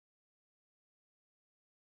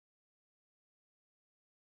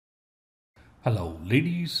Hello,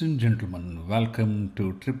 ladies and gentlemen. Welcome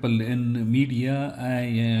to Triple N Media. I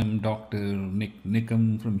am Dr. Nik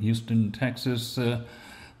Nikam from Houston, Texas.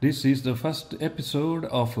 This is the first episode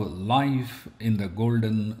of Life in the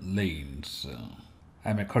Golden Lanes.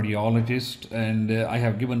 I'm a cardiologist and I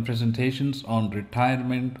have given presentations on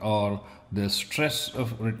retirement or the stress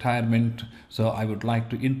of retirement. So I would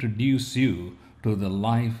like to introduce you to the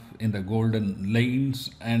life in the golden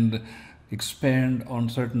lanes and expand on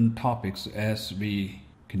certain topics as we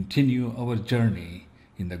continue our journey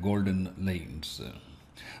in the golden lanes.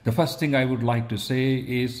 The first thing I would like to say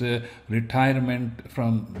is retirement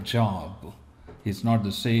from job is not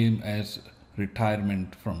the same as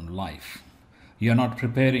retirement from life. You are not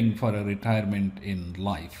preparing for a retirement in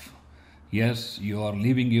life. Yes, you are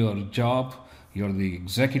leaving your job, you're the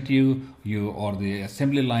executive, you are the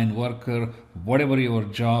assembly line worker, whatever your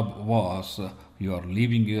job was, you are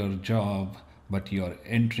leaving your job, but you are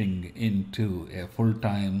entering into a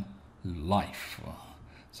full-time life.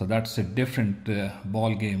 So that's a different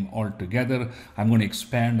ball game altogether. I'm going to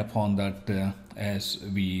expand upon that as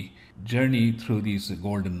we journey through these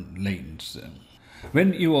golden lanes.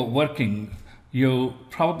 When you are working, you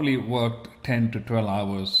probably worked 10 to 12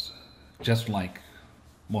 hours, just like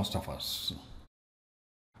most of us.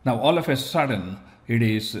 Now, all of a sudden, it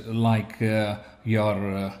is like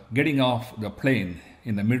you're getting off the plane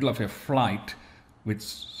in the middle of a flight which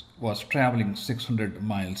was traveling 600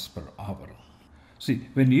 miles per hour. See,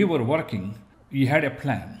 when you were working, you had a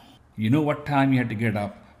plan. You know what time you had to get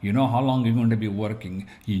up. You know how long you're going to be working.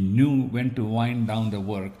 You knew when to wind down the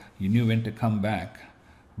work. You knew when to come back.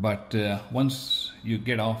 But once you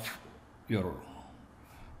get off your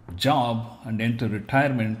job and enter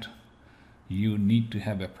retirement, you need to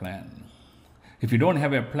have a plan. If you don't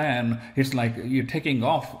have a plan, it's like you're taking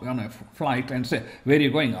off on a flight and say, where are you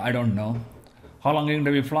going? I don't know. How long are you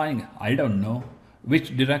going to be flying? I don't know.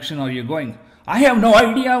 Which direction are you going? I have no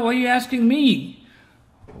idea. Why are you asking me?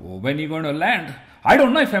 When are you going to land? I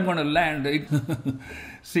don't know if I'm going to land.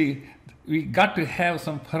 See, we got to have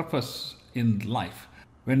some purpose in life.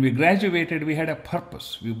 When we graduated, we had a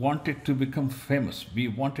purpose. We wanted to become famous. We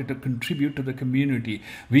wanted to contribute to the community.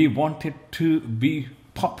 We wanted to be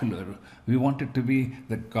popular. We wanted to be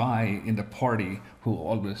the guy in the party who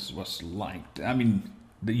always was liked. I mean,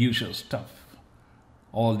 the usual stuff.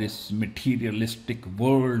 All this materialistic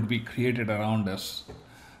world we created around us.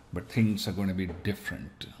 But things are going to be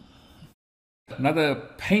different. Another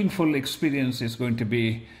painful experience is going to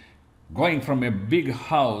be going from a big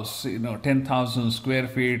house, 10,000 square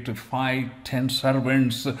feet to 5, 10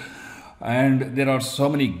 servants, and there are so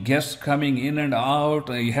many guests coming in and out,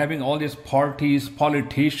 having all these parties,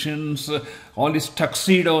 politicians, all these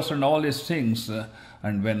tuxedos and all these things.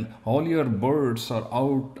 And when all your birds are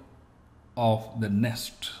out of the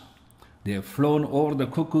nest, they have flown over the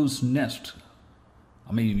cuckoo's nest.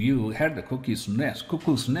 I mean, you had the cuckoo's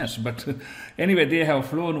nest, but anyway, they have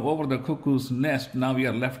flown over the cuckoo's nest. Now you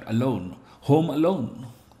are left alone, home alone.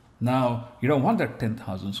 Now, you don't want that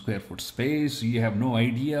 10,000 square foot space. You have no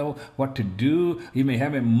idea what to do. You may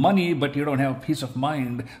have money, but you don't have peace of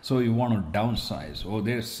mind, so you want to downsize. Oh,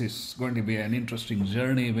 this is going to be an interesting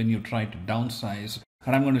journey when you try to downsize.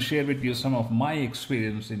 And I'm going to share with you some of my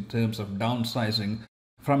experience in terms of downsizing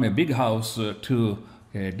from a big house to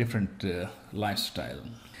a different lifestyle.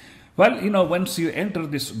 Well, once you enter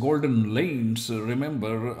this golden lanes,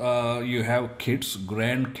 remember you have kids,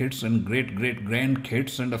 grandkids, and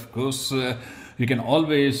great-great-grandkids, and of course you can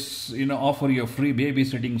always offer your free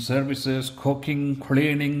babysitting services, cooking,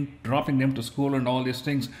 cleaning, dropping them to school, and all these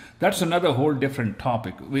things. That's another whole different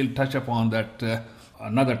topic. We'll touch upon that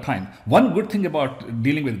another time. One good thing about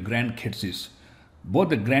dealing with grandkids is both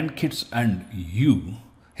the grandkids and you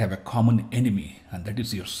have a common enemy, and that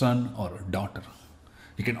is your son or daughter.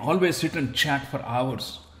 You can always sit and chat for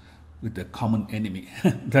hours with the common enemy.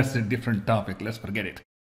 That's a different topic. Let's forget it.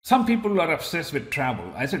 Some people are obsessed with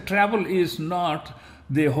travel. I said travel is not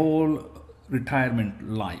the whole retirement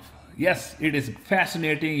life. Yes, it is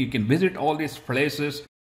fascinating. You can visit all these places,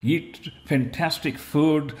 eat fantastic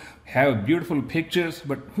food, have beautiful pictures,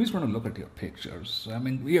 but who's going to look at your pictures? I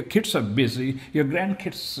mean, your kids are busy, your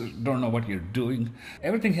grandkids don't know what you're doing.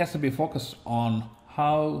 Everything has to be focused on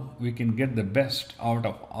how we can get the best out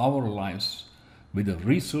of our lives with the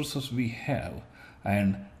resources we have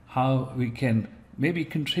and how we can maybe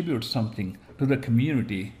contribute something to the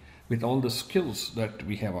community with all the skills that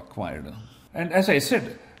we have acquired. And as I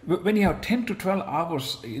said, when you have 10 to 12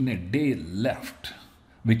 hours in a day left,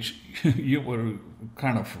 which you were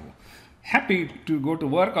kind of happy to go to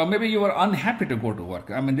work, or maybe you were unhappy to go to work.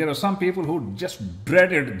 I mean, there are some people who just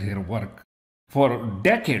dreaded their work for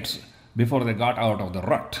decades. before they got out of the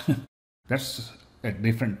rut. That's a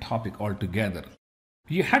different topic altogether.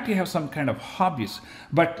 You have to have some kind of hobbies,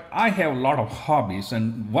 but I have a lot of hobbies,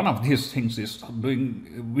 and one of these things is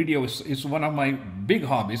doing videos is one of my big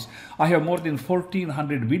hobbies. I have more than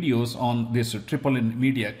 1400 videos on this Triple N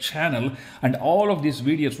Media channel, and all of these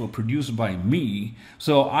videos were produced by me.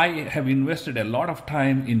 So I have invested a lot of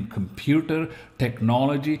time in computer,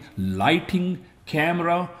 technology, lighting,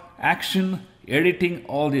 camera, action, editing,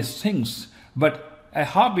 all these things. But a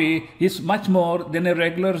hobby is much more than a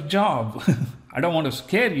regular job. I don't want to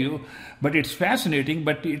scare you, but it's fascinating,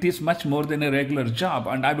 but it is much more than a regular job.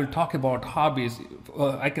 And I will talk about hobbies.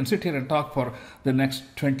 I can sit here and talk for the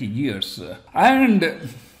next 20 years.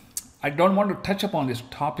 And I don't want to touch upon this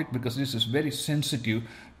topic because this is very sensitive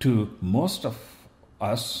to most of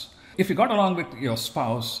us. If you got along with your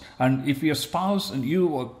spouse, and if your spouse and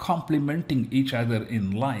you are complementing each other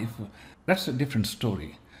in life, that's a different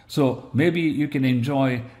story. So maybe you can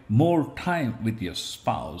enjoy more time with your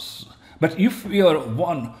spouse. But if you're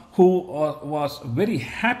one who was very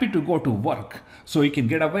happy to go to work so you can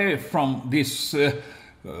get away from these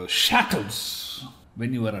shackles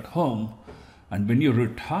when you were at home, and when you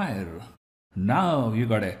retire, now you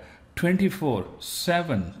got a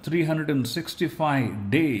 24/7,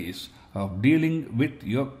 365 days of dealing with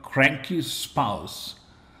your cranky spouse,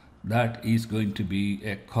 that is going to be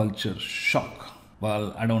a culture shock.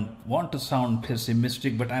 Well, I don't want to sound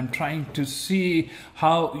pessimistic, but I'm trying to see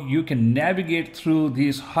how you can navigate through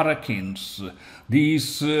these hurricanes,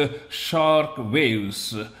 these shark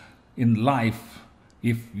waves in life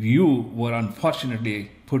if you were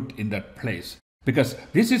unfortunately put in that place. Because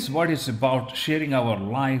this is what it's about, sharing our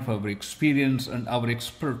life, our experience, and our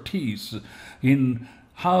expertise in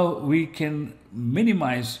how we can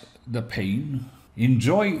minimize the pain,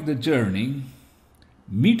 enjoy the journey,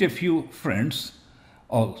 meet a few friends.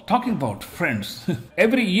 Oh, talking about friends,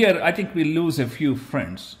 every year I think we lose a few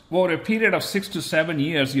friends. Over a period of 6 to 7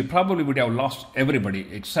 years, you probably would have lost everybody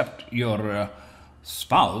except your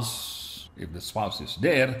spouse, if the spouse is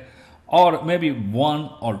there, or maybe 1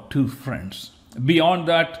 or 2 friends. Beyond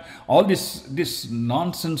that, all this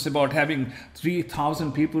nonsense about having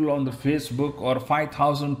 3,000 people on the Facebook or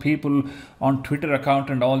 5,000 people on Twitter account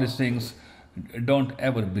and all these things, don't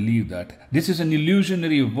ever believe that. This is an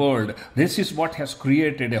illusionary world. This is what has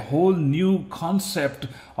created a whole new concept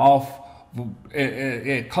of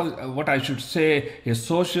what I should say, a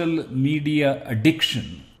social media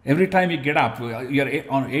addiction. Every time you get up,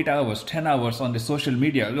 you're on 8 hours, 10 hours on the social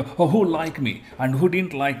media. Oh, who liked me and who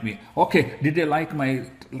didn't like me? Okay, did they like my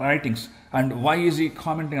writings? And why is he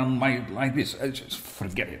commenting on my like this? Just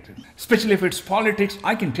forget it. Especially if it's politics,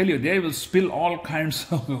 I can tell you they will spill all kinds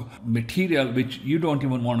of material which you don't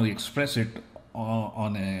even want to express it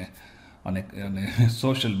on a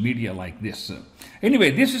social media like this. Anyway,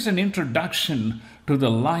 this is an introduction to the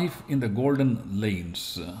life in the golden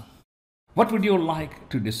lanes. What would you like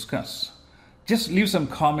to discuss? Just leave some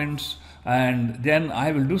comments, and then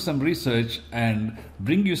I will do some research and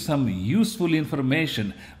bring you some useful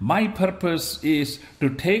information. My purpose is to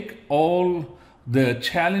take all the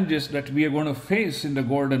challenges that we are going to face in the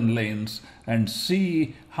golden lanes and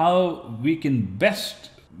see how we can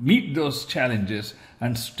best meet those challenges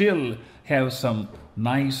and still have some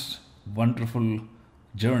nice, wonderful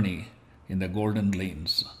journey in the golden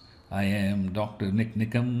lanes. I am Dr. Nik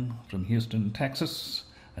Nikam from Houston, Texas,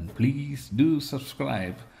 and please do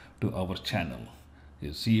subscribe to our channel.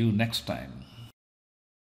 We'll see you next time.